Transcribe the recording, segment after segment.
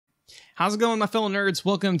How's it going, my fellow nerds?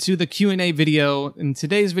 Welcome to the Q&A video. In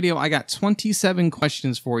today's video, I got 27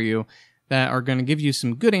 questions for you that are going to give you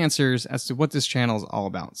some good answers as to what this channel is all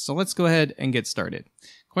about. So let's go ahead and get started.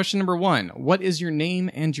 Question number 1, what is your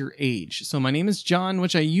name and your age? So my name is John,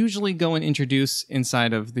 which I usually go and introduce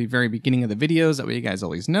inside of the very beginning of the videos. That way you guys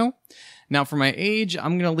always know. Now for my age,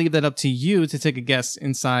 I'm going to leave that up to you to take a guess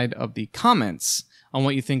inside of the comments on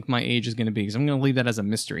what you think my age is going to be, because I'm going to leave that as a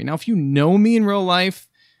mystery. Now, if you know me in real life,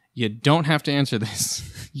 you don't have to answer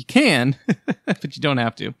this. You can, but you don't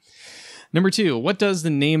have to. Number 2, what does the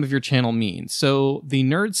name of your channel mean? So the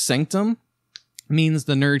nerd Sanctum means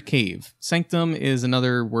the nerd cave. Sanctum is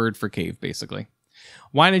another word for cave, basically.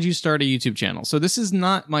 Why did you start a YouTube channel? So this is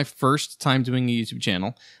not my first time doing a YouTube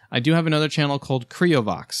channel. I do have another channel called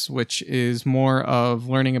Creovox, which is more of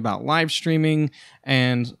learning about live streaming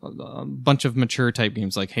and a bunch of mature type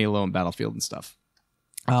games like Halo and Battlefield and stuff.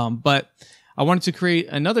 But I wanted to create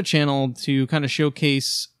another channel to kind of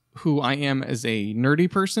showcase who I am as a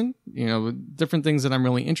nerdy person, you know, different things that I'm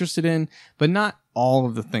really interested in, but not all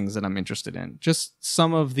of the things that I'm interested in. Just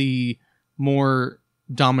some of the more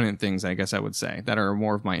dominant things, I guess I would say, that are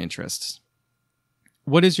more of my interests.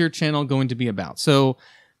 What is your channel going to be about? So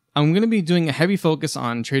I'm going to be doing a heavy focus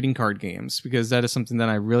on trading card games because that is something that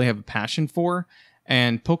I really have a passion for.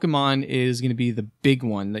 And Pokemon is going to be the big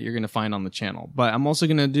one that you're going to find on the channel. But I'm also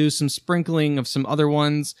going to do some sprinkling of some other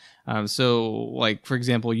ones. So, like, for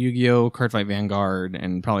example, Yu-Gi-Oh!, Cardfight Vanguard,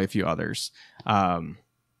 and probably a few others. I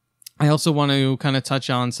also want to kind of touch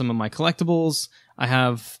on some of my collectibles. I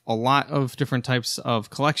have a lot of different types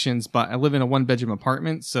of collections, but I live in a one-bedroom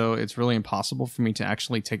apartment, so it's really impossible for me to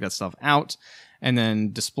actually take that stuff out and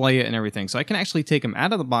then display it and everything. So I can actually take them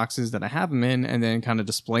out of the boxes that I have them in and then kind of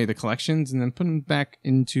display the collections and then put them back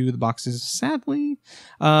into the boxes, sadly.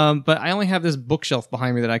 But I only have this bookshelf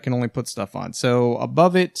behind me that I can only put stuff on. So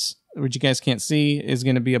above it, which you guys can't see, is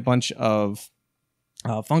going to be a bunch of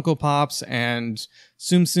Funko Pops and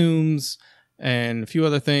Tsum Tsums and a few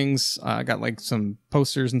other things. I got like some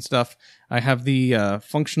posters and stuff. I have the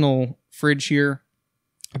functional fridge here.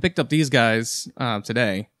 I picked up these guys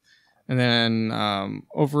today. And then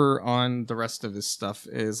over on the rest of this stuff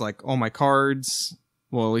is like all my cards.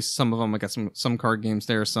 Well, at least some of them. I got some card games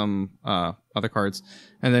there, some other cards.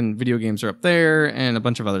 And then video games are up there and a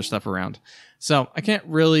bunch of other stuff around. So I can't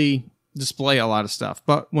really display a lot of stuff.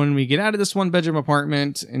 But when we get out of this one-bedroom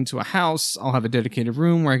apartment into a house, I'll have a dedicated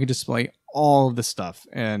room where I can display all of the stuff.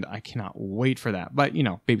 And I cannot wait for that. But, you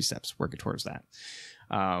know, baby steps, working towards that.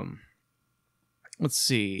 Let's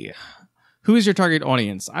see. Who is your target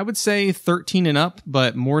audience? I would say 13 and up,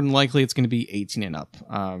 but more than likely it's going to be 18 and up,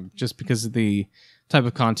 just because of the type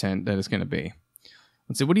of content that it's going to be.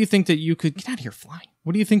 Let's see, what do you think that you could... Get out of here, fly.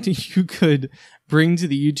 What do you think that you could bring to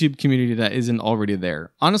the YouTube community that isn't already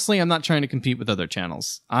there? Honestly, I'm not trying to compete with other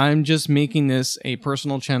channels. I'm just making this a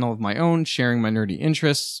personal channel of my own, sharing my nerdy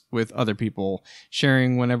interests with other people,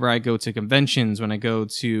 sharing whenever I go to conventions, when I go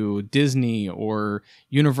to Disney or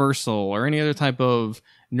Universal or any other type of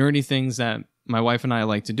nerdy things that my wife and I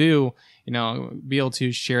like to do, you know, be able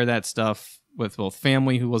to share that stuff with both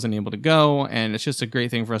family who wasn't able to go, and it's just a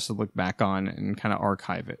great thing for us to look back on and kind of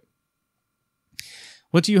archive it.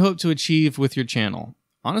 What do you hope to achieve with your channel?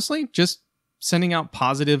 Honestly, just sending out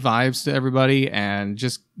positive vibes to everybody and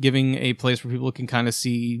just giving a place where people can kind of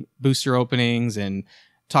see booster openings and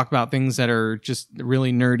talk about things that are just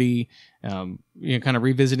really nerdy, you know, kind of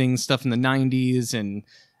revisiting stuff in the 90s and,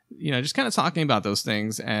 you know, just kind of talking about those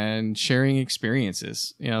things and sharing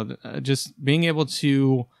experiences, you know, just being able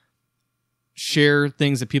to share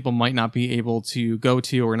things that people might not be able to go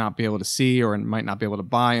to or not be able to see or might not be able to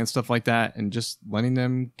buy and stuff like that, and just letting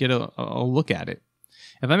them get a look at it.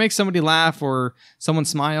 If I make somebody laugh or someone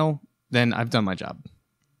smile, then I've done my job.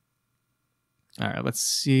 All right, let's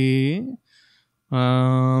see.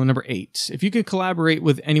 Number 8. If you could collaborate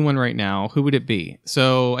with anyone right now, who would it be?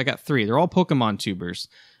 So I got 3. They're all Pokemon tubers,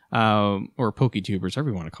 or Poketubers, however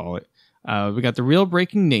you want to call it. We got the Real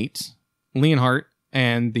Breaking Nate, Leonhardt,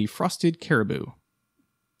 and the Frosted Caribou.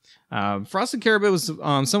 Frosted Caribou was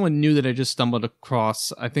someone new that I just stumbled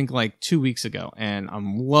across, I think, like 2 weeks ago, and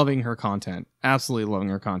I'm loving her content. Absolutely loving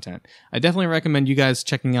her content. I definitely recommend you guys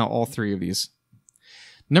checking out all 3 of these.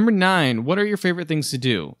 Number 9, what are your favorite things to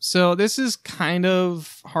do? So this is kind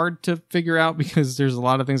of hard to figure out because there's a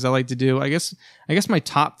lot of things I like to do. I guess my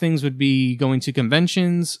top things would be going to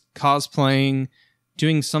conventions, cosplaying,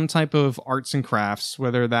 doing some type of arts and crafts,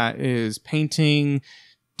 whether that is painting,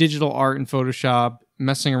 digital art in Photoshop,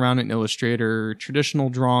 messing around in Illustrator, traditional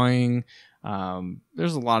drawing.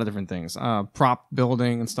 There's a lot of different things. Prop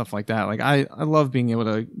building and stuff like that. Like I love being able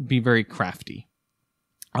to be very crafty.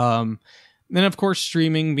 Then, of course,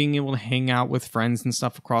 streaming, being able to hang out with friends and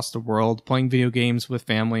stuff across the world, playing video games with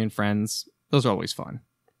family and friends. Those are always fun.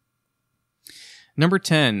 Number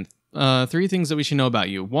 10, 3 things that we should know about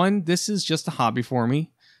you. 1, this is just a hobby for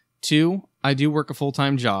me. 2, I do work a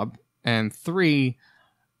full-time job. And 3,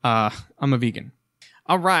 I'm a vegan.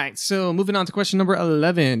 All right, so moving on to question number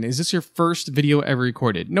 11. Is this your first video ever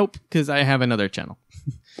recorded? Nope, because I have another channel.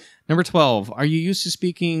 Number 12, are you used to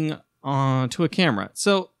speaking to a camera?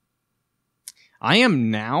 So, I am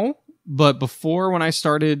now, but before when I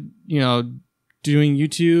started, doing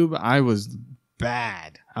YouTube, I was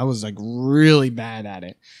bad. I was like really bad at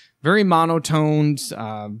it. Very monotoned.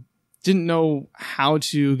 Didn't know how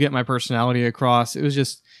to get my personality across. It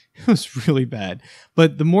was really bad.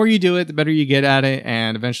 But the more you do it, the better you get at it,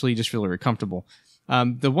 and eventually you just feel very comfortable.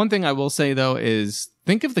 The one thing I will say though is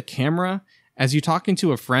think of the camera as you talking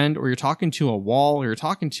to a friend, or you're talking to a wall, or you're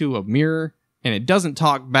talking to a mirror, and it doesn't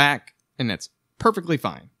talk back, and it's perfectly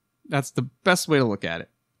fine. That's the best way to look at it.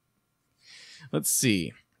 Let's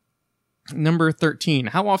see. Number 13.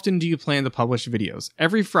 How often do you plan to publish videos?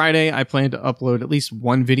 Every Friday, I plan to upload at least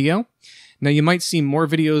 1 video. Now, you might see more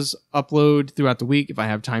videos upload throughout the week if I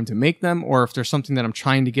have time to make them, or if there's something that I'm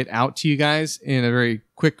trying to get out to you guys in a very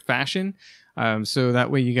quick fashion. So that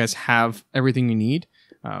way you guys have everything you need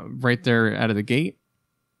right there out of the gate.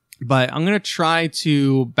 But I'm going to try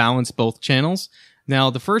to balance both channels.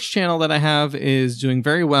 Now, the first channel that I have is doing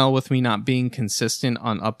very well with me not being consistent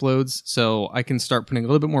on uploads, so I can start putting a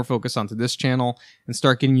little bit more focus onto this channel and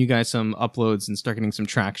start getting you guys some uploads and start getting some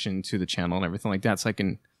traction to the channel and everything like that, so I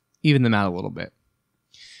can even them out a little bit.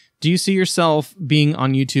 Do you see yourself being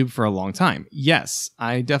on YouTube for a long time? Yes,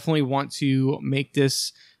 I definitely want to make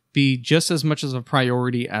this be just as much as a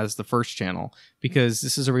priority as the first channel, because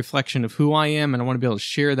this is a reflection of who I am, and I want to be able to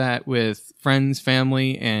share that with friends,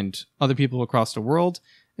 family, and other people across the world,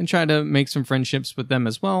 and try to make some friendships with them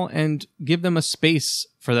as well, and give them a space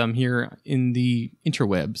for them here in the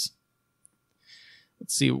interwebs.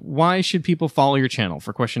 Let's see, why should people follow your channel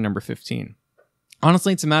for question number 15?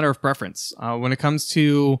 Honestly, it's a matter of preference. When it comes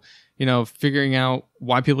to figuring out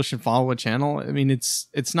why people should follow a channel, I mean,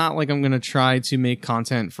 it's not like I'm going to try to make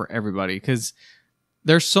content for everybody, because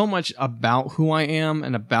there's so much about who I am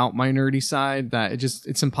and about my nerdy side that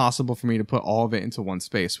it's impossible for me to put all of it into one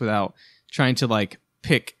space without trying to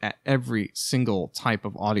pick at every single type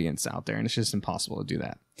of audience out there. And it's just impossible to do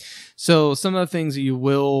that. So some of the things that you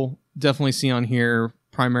will definitely see on here,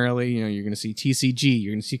 primarily, you're going to see TCG,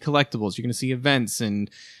 you're going to see collectibles, you're going to see events, and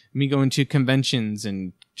me going to conventions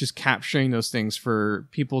and just capturing those things for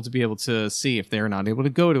people to be able to see if they're not able to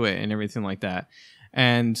go to it and everything like that.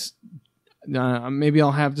 And maybe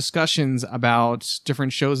I'll have discussions about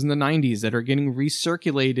different shows in the 90s that are getting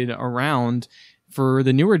recirculated around for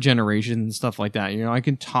the newer generation and stuff like that. I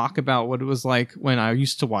can talk about what it was like when I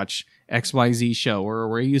used to watch XYZ show, or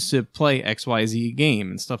where I used to play XYZ game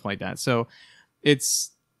and stuff like that. So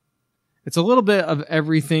it's a little bit of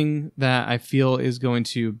everything that I feel is going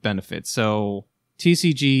to benefit. So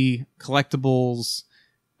TCG, collectibles,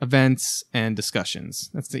 events, and discussions.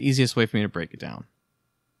 That's the easiest way for me to break it down.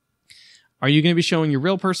 Are you going to be showing your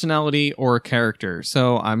real personality or character?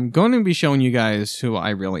 So I'm going to be showing you guys who I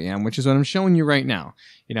really am, which is what I'm showing you right now.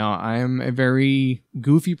 I'm a very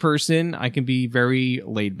goofy person. I can be very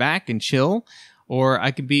laid back and chill, or I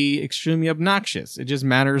could be extremely obnoxious. It just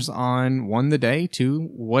matters on 1, the day, 2,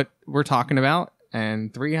 what we're talking about,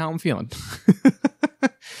 and 3, how I'm feeling.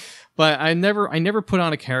 But I never put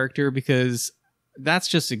on a character, because that's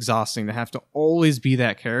just exhausting to have to always be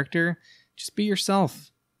that character. Just be yourself.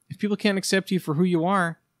 If people can't accept you for who you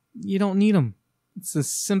are, you don't need them. It's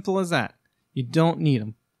as simple as that. You don't need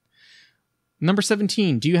them. Number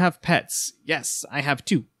 17, do you have pets? Yes, I have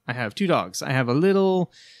 2. I have 2 dogs. I have a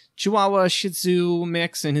little Chihuahua Shih Tzu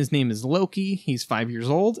mix, and his name is Loki. He's 5 years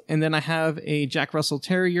old. And then I have a Jack Russell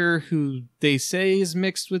Terrier who they say is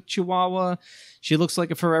mixed with Chihuahua. She looks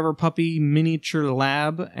like a forever puppy miniature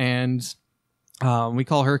lab, and we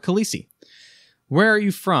call her Khaleesi. Where are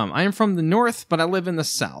you from? I am from the north, but I live in the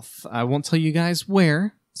south. I won't tell you guys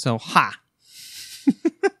where, so ha!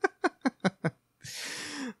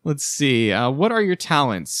 Let's see. What are your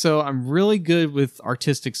talents? So I'm really good with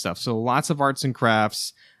artistic stuff, so lots of arts and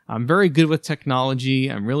crafts. I'm very good with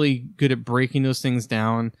technology. I'm really good at breaking those things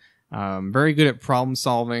down. Very good at problem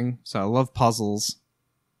solving, so I love puzzles.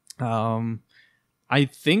 I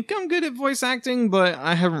think I'm good at voice acting, but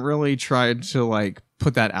I haven't really tried to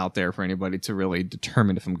put that out there for anybody to really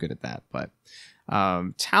determine if I'm good at that. But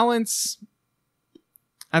talents,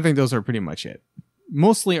 I think those are pretty much it.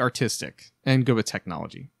 Mostly artistic and good with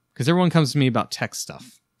technology, because everyone comes to me about tech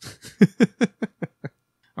stuff.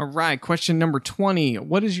 All right, question number 20.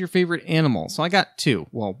 What is your favorite animal? So I got two.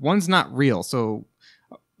 Well, one's not real. So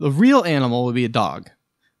the real animal would be a dog.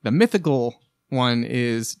 The mythical one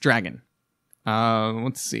is dragon.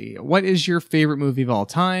 Let's see. What is your favorite movie of all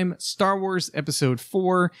time? Star Wars Episode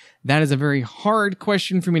 4. That is a very hard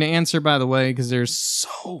question for me to answer, by the way, because there's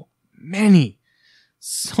so many.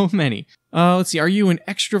 So many. Let's see. Are you an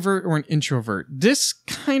extrovert or an introvert? This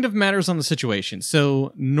kind of matters on the situation.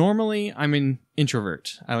 So normally I'm an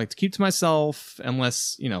introvert. I like to keep to myself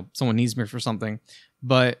unless, someone needs me for something.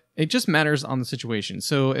 But it just matters on the situation.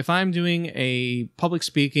 So if I'm doing a public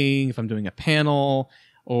speaking, if I'm doing a panel,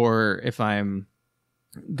 or if I'm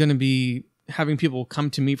going to be having people come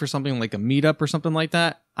to me for something like a meetup or something like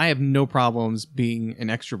that, I have no problems being an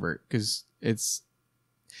extrovert because it's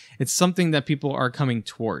something that people are coming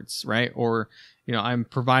towards, right? Or, I'm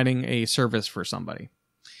providing a service for somebody.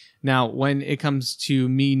 Now, when it comes to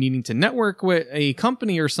me needing to network with a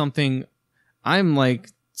company or something, I'm like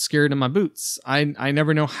scared in my boots. I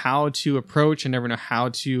never know how to approach. I never know how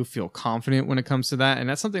to feel confident when it comes to that. And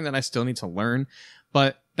that's something that I still need to learn.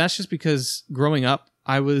 But that's just because growing up,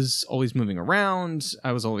 I was always moving around.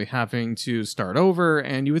 I was always having to start over.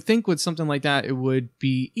 And you would think with something like that, it would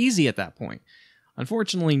be easy at that point.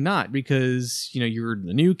 Unfortunately not, because, you're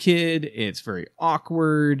the new kid. It's very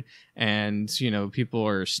awkward. And, people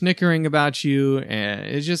are snickering about you. And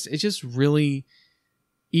it just really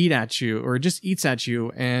eats at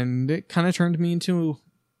you. And it kind of turned me into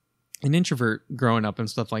an introvert growing up and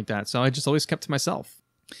stuff like that. So I just always kept to myself.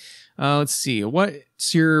 Let's see.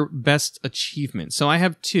 What's your best achievement? So I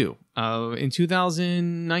have two. In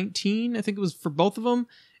 2019, I think it was for both of them.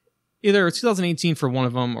 Either 2018 for one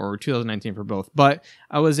of them or 2019 for both. But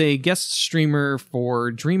I was a guest streamer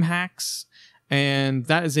for DreamHacks. And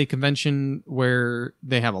that is a convention where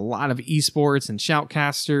they have a lot of esports and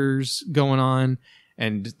shoutcasters going on.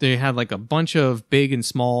 And they had like a bunch of big and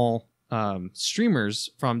small streamers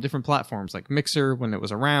from different platforms like Mixer when it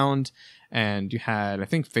was around. And you had, I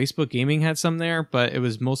think Facebook Gaming had some there, but it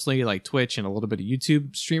was mostly like Twitch and a little bit of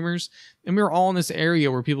YouTube streamers. And we were all in this area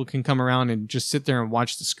where people can come around and just sit there and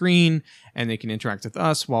watch the screen, and they can interact with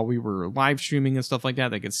us while we were live streaming and stuff like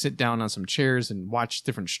that. They could sit down on some chairs and watch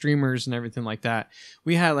different streamers and everything like that.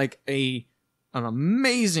 We had like an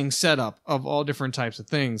amazing setup of all different types of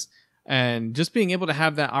things. And just being able to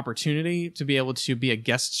have that opportunity to be able to be a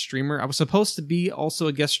guest streamer. I was supposed to be also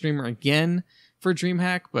a guest streamer again for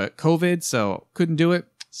DreamHack, but COVID, so couldn't do it.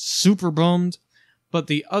 Super bummed. But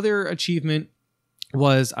the other achievement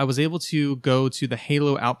was I was able to go to the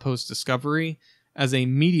Halo Outpost Discovery as a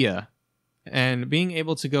media. And being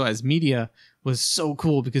able to go as media was so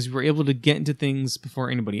cool because we were able to get into things before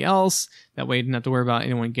anybody else. That way I didn't have to worry about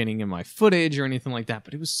anyone getting in my footage or anything like that.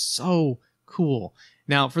 But it was so cool.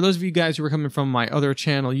 Now, for those of you guys who are coming from my other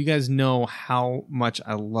channel, you guys know how much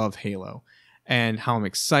I love Halo and how I'm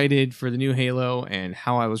excited for the new Halo and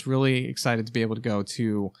how I was really excited to be able to go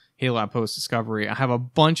to Halo Outpost Discovery. I have a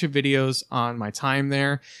bunch of videos on my time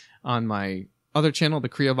there on my other channel, the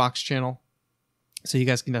Creovox channel. So you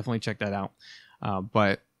guys can definitely check that out.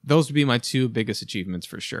 But those would be my two biggest achievements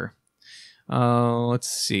for sure. Let's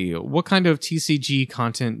see. What kind of TCG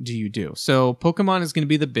content do you do? So Pokemon is going to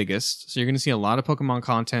be the biggest. So you're going to see a lot of Pokemon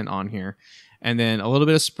content on here. And then a little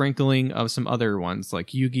bit of sprinkling of some other ones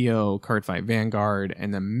like Yu-Gi-Oh!, Cardfight Vanguard,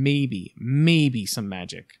 and then maybe some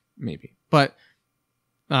Magic. Maybe. But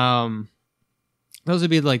those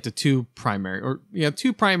would be like the two primary.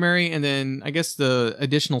 And then I guess the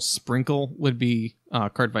additional sprinkle would be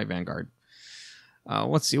Cardfight Vanguard.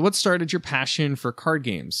 Let's see. What started your passion for card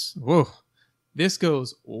games? Whoa. This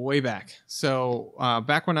goes way back. So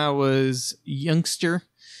back when I was a youngster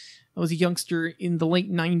in the late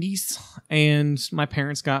 90s, and my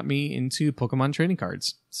parents got me into Pokemon trading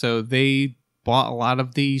cards. So they bought a lot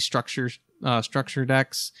of the structure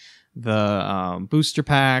decks, the booster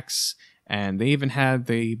packs, and they even had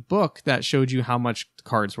the book that showed you how much the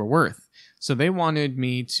cards were worth. So they wanted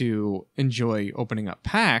me to enjoy opening up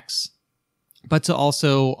packs, but to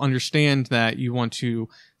also understand that you want to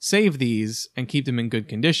save these and keep them in good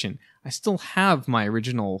condition. I still have my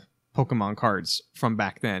original Pokemon cards from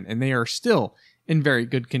back then, and they are still in very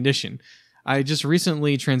good condition. I just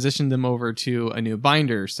recently transitioned them over to a new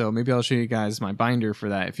binder, so maybe I'll show you guys my binder for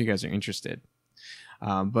that if you guys are interested.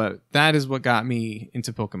 But that is what got me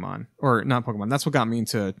into Pokemon. Or not Pokemon, that's what got me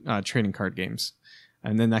into trading card games.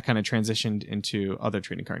 And then that kind of transitioned into other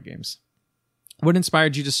trading card games. What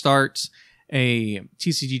inspired you to start a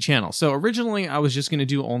TCG channel? So originally I was just going to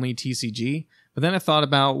do only TCG, but then I thought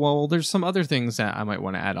about, well, there's some other things that I might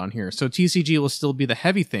want to add on here. So TCG will still be the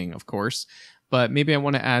heavy thing, of course, but maybe I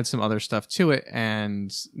want to add some other stuff to it.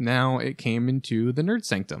 And now it came into the Nerd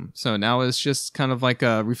Sanctum. So now it's just kind of like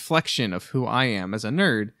a reflection of who I am as a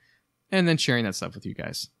nerd, and then sharing that stuff with you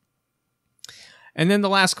guys. And then the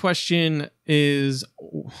last question is,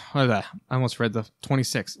 I almost read the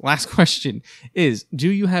 26. Last question is,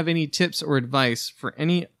 do you have any tips or advice for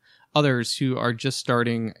any others who are just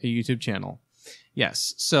starting a YouTube channel?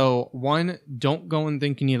 Yes. So one, don't go and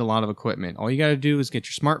think you need a lot of equipment. All you got to do is get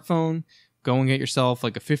your smartphone, go and get yourself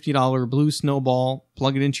like a $50 blue snowball,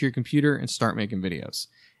 plug it into your computer, and start making videos.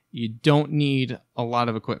 You don't need a lot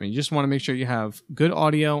of equipment. You just want to make sure you have good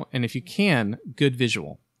audio, and if you can, good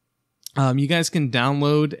visual. You guys can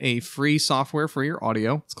download a free software for your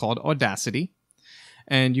audio. It's called Audacity.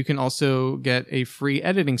 And you can also get a free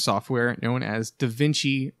editing software known as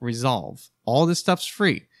DaVinci Resolve. All this stuff's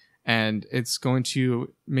free, and it's going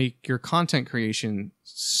to make your content creation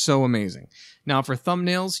so amazing. Now, for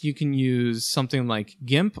thumbnails, you can use something like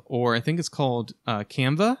GIMP, or I think it's called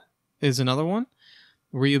Canva is another one,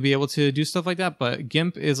 where you'll be able to do stuff like that. But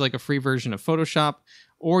GIMP is like a free version of Photoshop,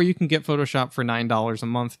 or you can get Photoshop for $9 a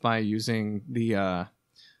month by using the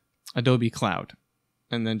Adobe Cloud,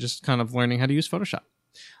 and then just kind of learning how to use Photoshop.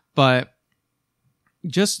 But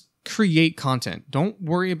just create content. Don't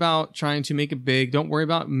worry about trying to make it big. Don't worry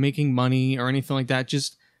about making money or anything like that.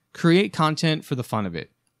 Just create content for the fun of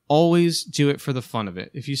it. Always do it for the fun of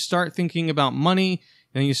it. If you start thinking about money,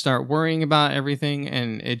 then you start worrying about everything,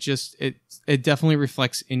 and it definitely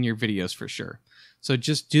reflects in your videos for sure. So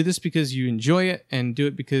just do this because you enjoy it, and do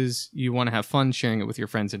it because you want to have fun sharing it with your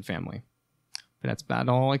friends and family. But that's about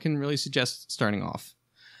all I can really suggest starting off.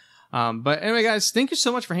 But anyway, guys, thank you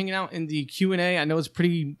so much for hanging out in the Q&A. I know it's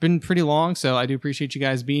been pretty long, so I do appreciate you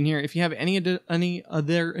guys being here. If you have any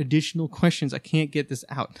other additional questions, I can't get this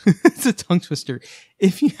out. It's a tongue twister.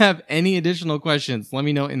 If you have any additional questions, let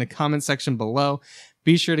me know in the comment section below.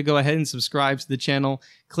 Be sure to go ahead and subscribe to the channel.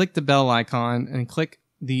 Click the bell icon and click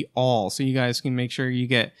the all so you guys can make sure you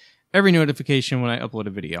get every notification when I upload a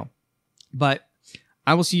video. But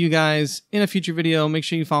I will see you guys in a future video. Make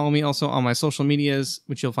sure you follow me also on my social medias,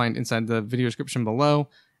 which you'll find inside the video description below.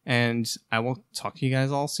 And I will talk to you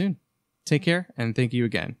guys all soon. Take care, and thank you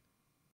again.